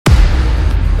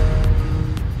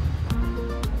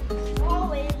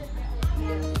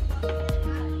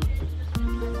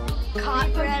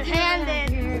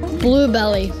Blue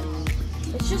belly.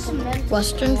 It's just a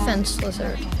Western fence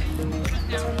lizard.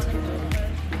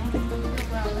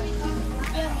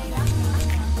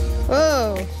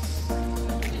 Whoa.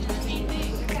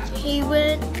 He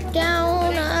went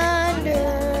down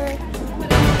under.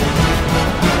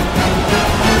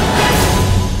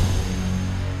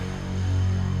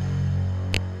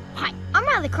 Hi,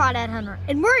 I'm the Crawdad hunter,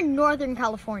 and we're in Northern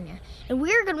California, and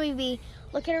we're going to be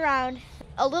looking around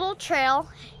a little trail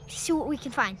to see what we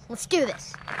can find. Let's do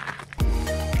this.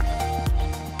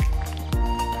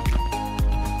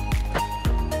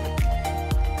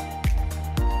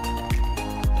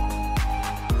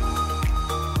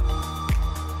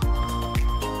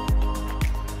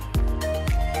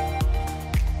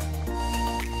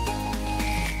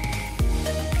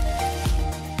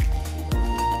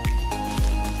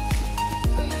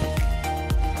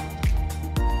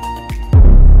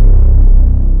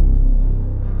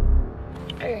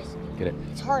 Get it.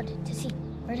 It's hard to see.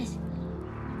 Where it is?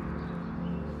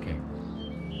 Okay.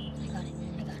 I got it.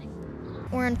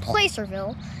 We're in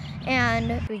Placerville,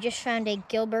 and we just found a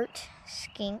Gilbert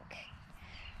skink.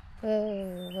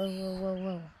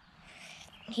 Whoa.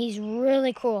 He's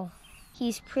really cool.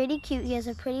 He's pretty cute. He has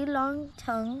a pretty long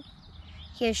tongue.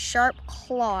 He has sharp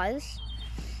claws.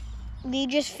 We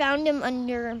just found him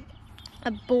under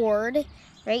a board.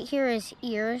 Right here are his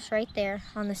ears, right there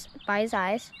on this by his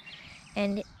eyes.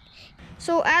 And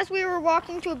so as we were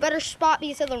walking to a better spot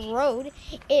because of the road,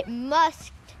 it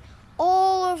musked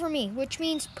all over me, which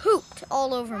means pooped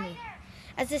all over me.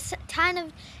 As a sign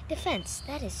of defense,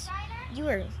 that is, you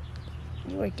are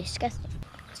disgusting.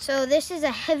 So this is a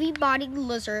heavy-bodied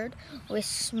lizard with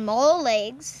small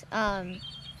legs.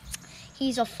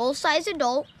 He's a full-size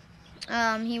adult.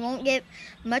 He won't get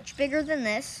much bigger than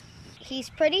this. He's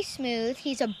pretty smooth.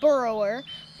 He's a burrower,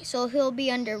 so he'll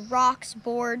be under rocks,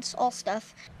 boards, all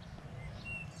stuff.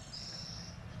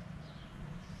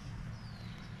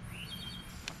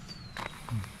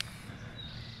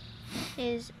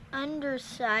 His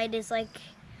underside is like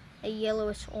a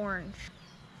yellowish orange.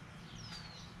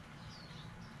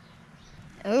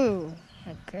 Oh,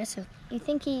 aggressive. You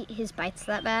think his bite's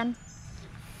that bad?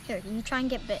 Here, you try and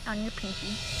get bit on your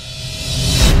pinky.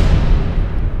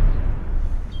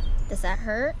 Does that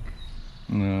hurt?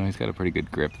 No, he's got a pretty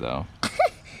good grip though.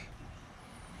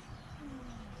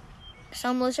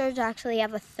 Some lizards actually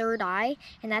have a third eye,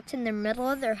 and that's in the middle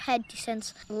of their head to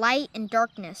sense light and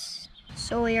darkness.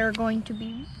 So we are going to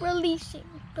be releasing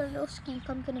the little skink.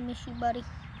 I'm gonna miss you, buddy.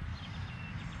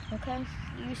 Okay?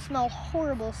 You smell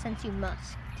horrible since you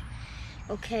musked.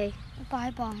 Okay,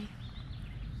 bye-bye.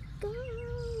 Bye.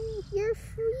 You're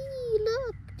free.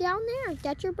 Look, down there.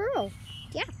 That's your burrow.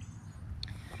 Yeah.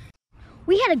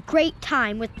 We had a great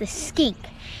time with the skink.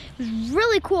 It was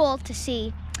really cool to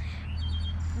see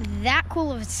that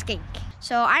cool of a skink.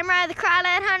 So I'm Riley the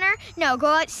Crawdad hunter. Now go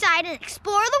outside and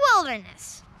explore the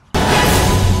wilderness.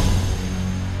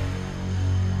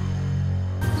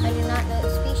 I do not know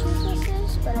what species this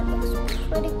is, but it looks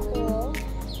pretty cool.